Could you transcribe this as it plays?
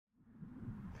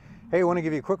Hey, I want to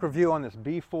give you a quick review on this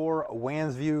B4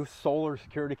 WansView solar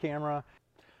security camera.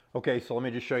 Okay, so let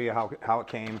me just show you how it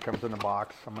came. It comes in the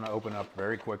box. I'm going to open up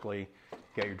very quickly. You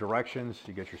get your directions,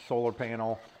 you get your solar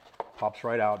panel, pops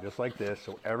right out just like this.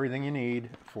 So everything you need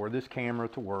for this camera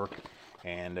to work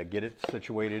and get it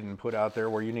situated and put out there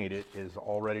where you need it is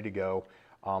all ready to go.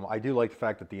 I do like the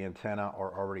fact that the antenna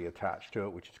are already attached to it,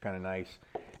 which is kind of nice.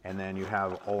 And then you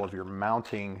have all of your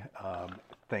mounting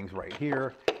things right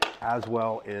here, as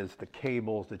well as the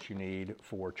cables that you need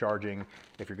for charging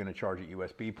if you're going to charge a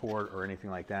USB port or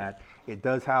anything like that. It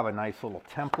does have a nice little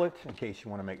template in case you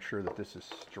want to make sure that this is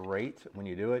straight when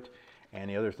you do it.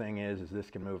 And the other thing is this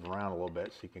can move around a little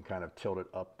bit, so you can kind of tilt it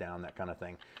up, down, that kind of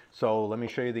thing. So let me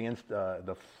show you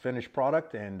the finished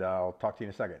product, and I'll talk to you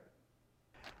in a second.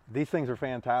 These things are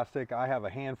fantastic. I have a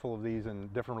handful of these in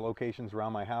different locations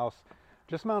around my house.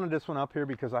 Just mounted this one up here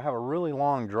because I have a really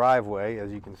long driveway,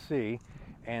 as you can see,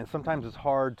 and sometimes it's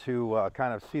hard to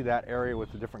kind of see that area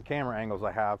with the different camera angles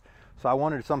I have. So I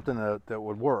wanted something that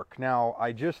would work. Now,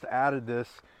 I just added this.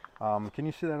 Can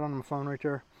you see that on the phone right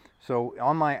there? So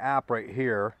on my app right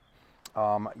here,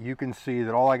 you can see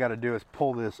that all I got to do is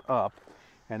pull this up,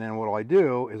 and then what I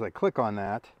do is I click on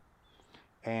that,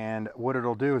 and what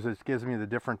it'll do is it gives me the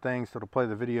different things. So it'll play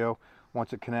the video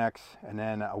once it connects, and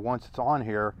then once it's on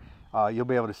here, you'll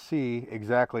be able to see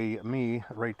exactly me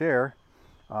right there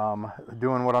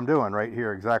doing what I'm doing right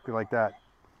here, exactly like that.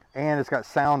 And it's got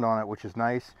sound on it, which is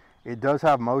nice. It does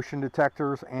have motion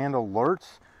detectors and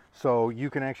alerts, so you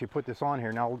can actually put this on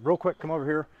here. Now, real quick, come over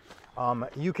here.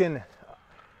 You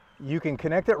can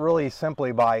connect it really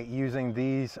simply by using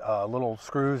these little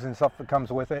screws and stuff that comes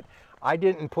with it. I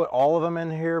didn't put all of them in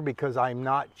here because I'm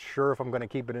not sure if I'm going to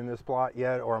keep it in this slot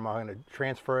yet or am I going to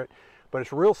transfer it. But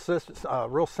it's real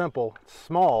simple, it's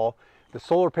small. The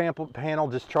solar panel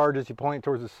just charges, you point it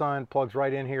towards the sun, plugs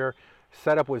right in here.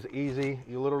 Setup was easy.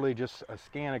 You literally just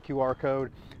scan a QR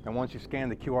code, and once you scan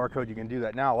the QR code, you can do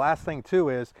that. Now, last thing too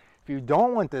is, if you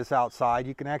don't want this outside,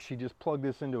 you can actually just plug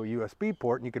this into a USB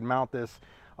port, and you can mount this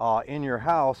in your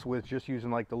house with just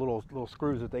using like the little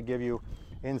screws that they give you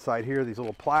inside here, these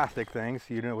little plastic things.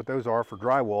 You know what those are for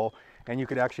drywall, and you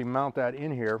could actually mount that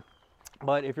in here.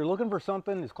 But if you're looking for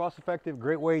something that's cost effective,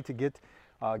 great way to get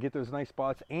those nice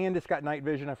spots, and it's got night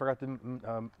vision. I forgot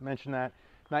to mention that.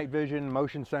 Night vision,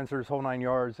 motion sensors, whole 9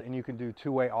 yards, and you can do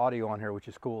two-way audio on here, which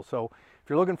is cool. So if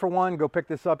you're looking for one, go pick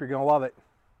this up. You're gonna love it.